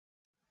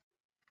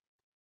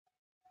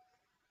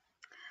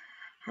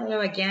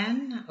Hello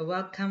again.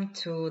 Welcome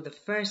to the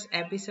first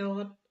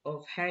episode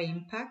of Hair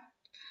Impact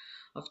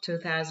of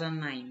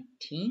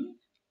 2019.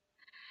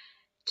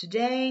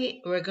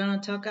 Today, we're going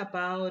to talk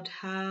about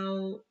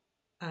how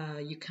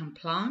you can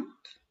plant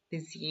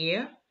this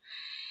year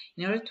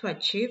in order to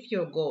achieve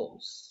your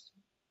goals.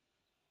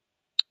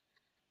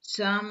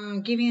 So,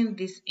 I'm giving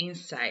this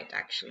insight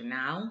actually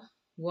now,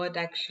 what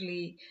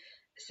actually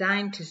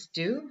scientists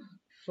do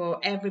for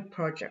every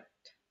project.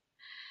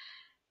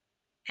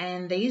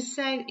 And the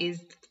insight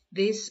is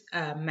this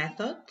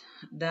method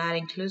that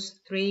includes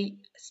three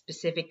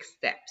specific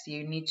steps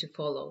you need to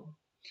follow.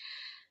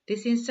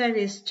 This insight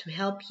is to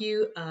help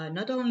you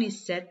not only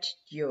set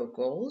your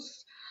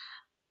goals,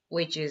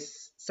 which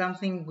is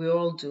something we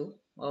all do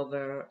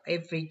over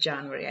every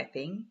January, I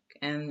think,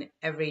 and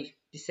every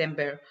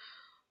December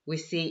we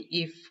see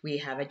if we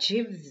have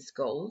achieved these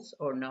goals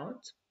or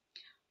not,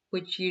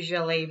 which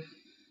usually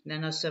there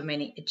are not so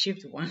many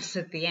achieved ones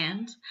at the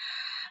end.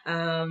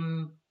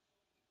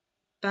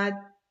 But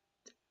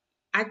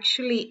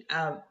actually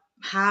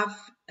have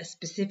a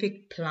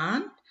specific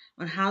plan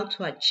on how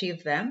to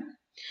achieve them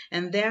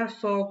and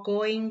therefore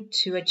going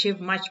to achieve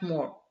much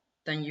more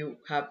than you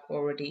have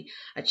already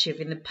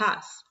achieved in the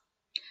past.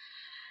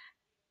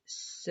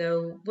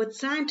 So what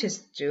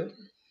scientists do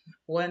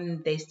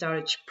when they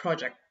start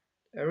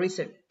a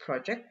research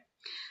project,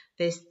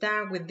 they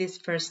start with this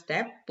first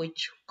step,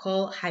 which we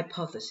call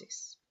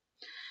hypothesis.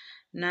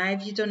 Now,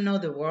 if you don't know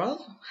the word,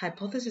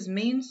 hypothesis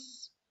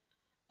means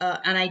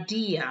an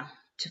idea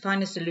to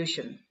find a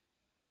solution.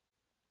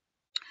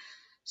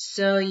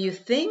 So you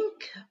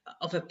think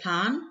of a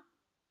plan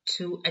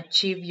to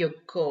achieve your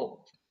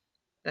goal.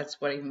 That's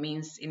what it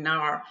means in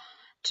our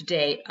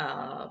today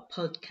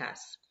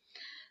podcast.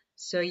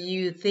 So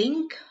you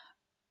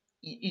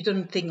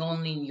don't think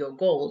only in your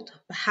goal,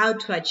 but how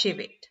to achieve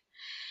it.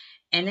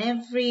 And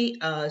every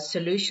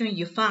solution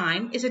you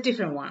find is a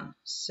different one.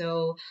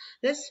 So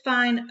let's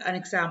find an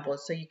example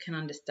so you can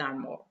understand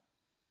more.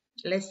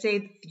 Let's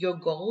say your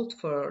goal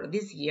for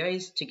this year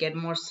is to get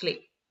more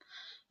sleep.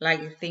 Like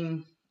I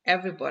think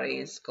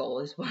everybody's goal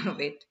is one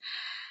of it,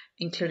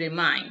 including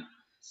mine.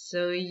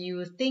 So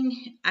you think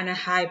on a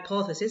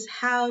hypothesis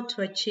how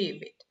to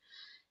achieve it.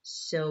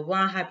 So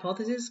one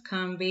hypothesis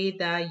can be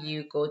that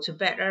you go to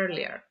bed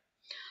earlier,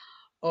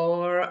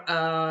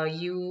 or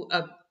you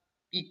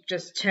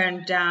just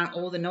turn down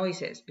all the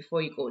noises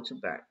before you go to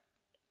bed,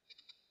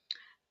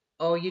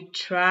 or you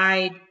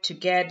try to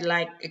get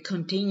like a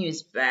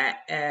continuous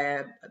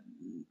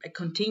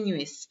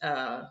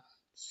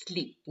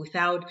sleep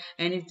without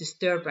any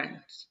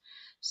disturbance.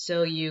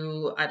 So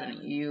I don't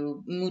know,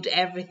 you move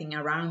everything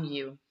around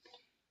you.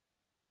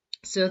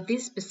 So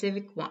these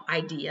specific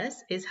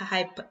ideas is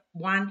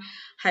one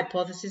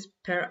hypothesis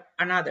per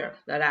another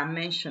that I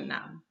mentioned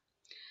now.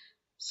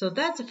 So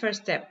that's the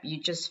first step.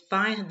 You just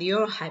find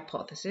your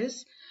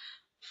hypothesis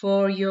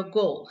for your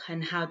goal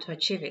and how to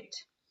achieve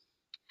it.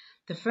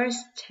 The first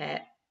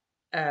step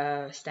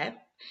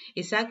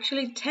is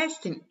actually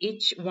testing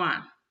each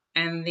one,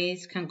 and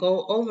this can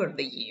go over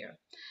the year.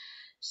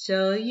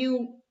 So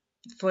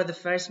for the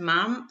first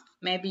month,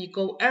 maybe you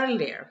go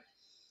earlier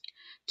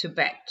to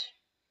bed,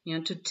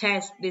 to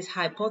test this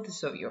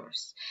hypothesis of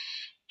yours.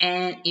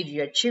 And if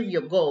you achieve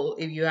your goal,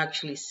 if you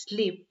actually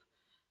sleep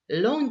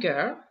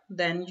longer,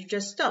 then you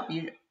just stop.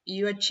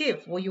 You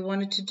achieve what you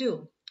wanted to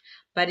do.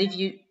 But if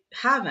you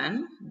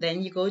haven't,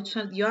 then you go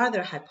to your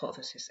other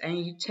hypothesis and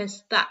you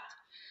test that.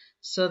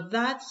 So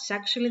that's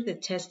actually the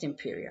testing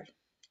period.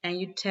 And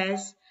you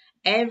test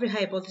every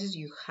hypothesis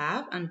you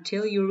have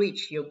until you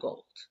reach your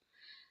goal.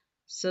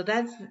 So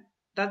that's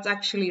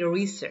actually a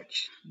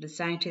research the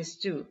scientists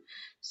do.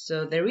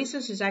 So the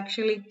research is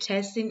actually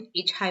testing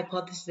each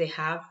hypothesis they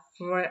have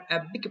for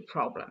a bigger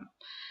problem,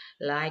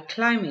 like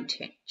climate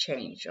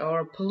change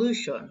or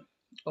pollution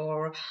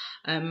or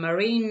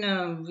marine,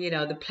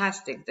 the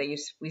plastic that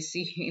we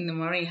see in the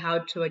marine, how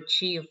to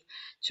achieve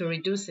to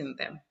reducing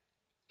them.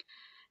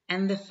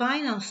 And the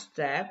final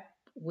step,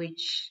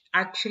 which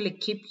actually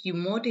keep you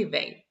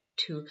motivated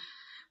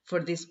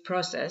for this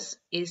process,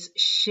 is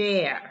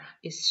share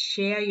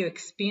your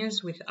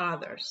experience with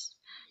others.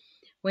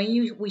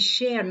 When we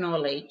share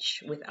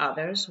knowledge with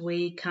others,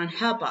 we can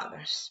help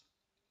others.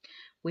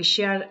 We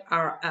share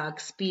our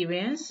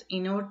experience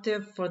in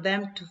order for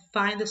them to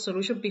find the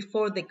solution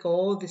before they go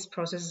all these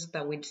processes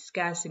that we're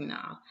discussing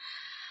now.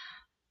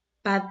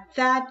 But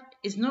that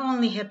is not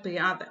only helping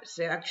others,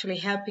 they're actually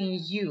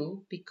helping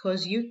you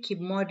because you keep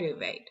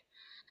motivated.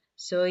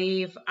 So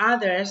if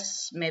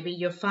others, maybe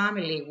your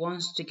family,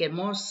 wants to get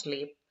more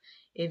sleep,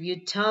 if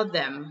you tell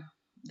them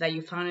that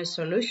you found a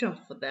solution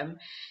for them,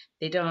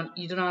 you don't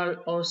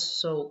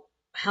also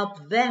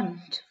help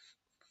them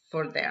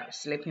for their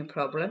sleeping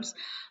problems,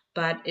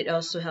 but it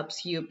also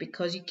helps you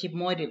because you keep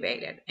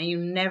motivated and you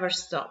never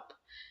stop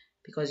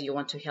because you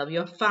want to help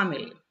your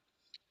family.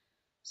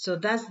 So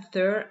that's the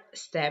third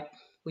step,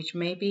 which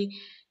may be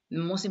the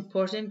most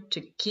important,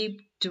 to keep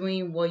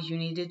doing what you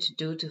needed to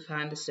do to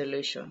find the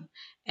solution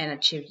and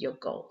achieve your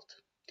goal.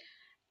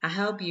 I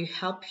hope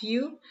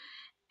you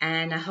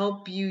And I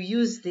hope you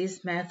use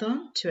this method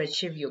to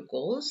achieve your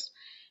goals.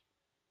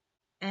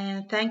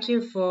 And thank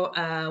you for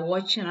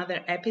watching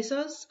other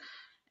episodes.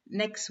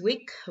 Next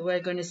week, we're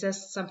going to say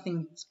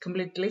something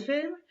completely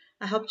different.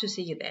 I hope to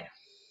see you there.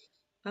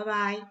 Bye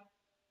bye.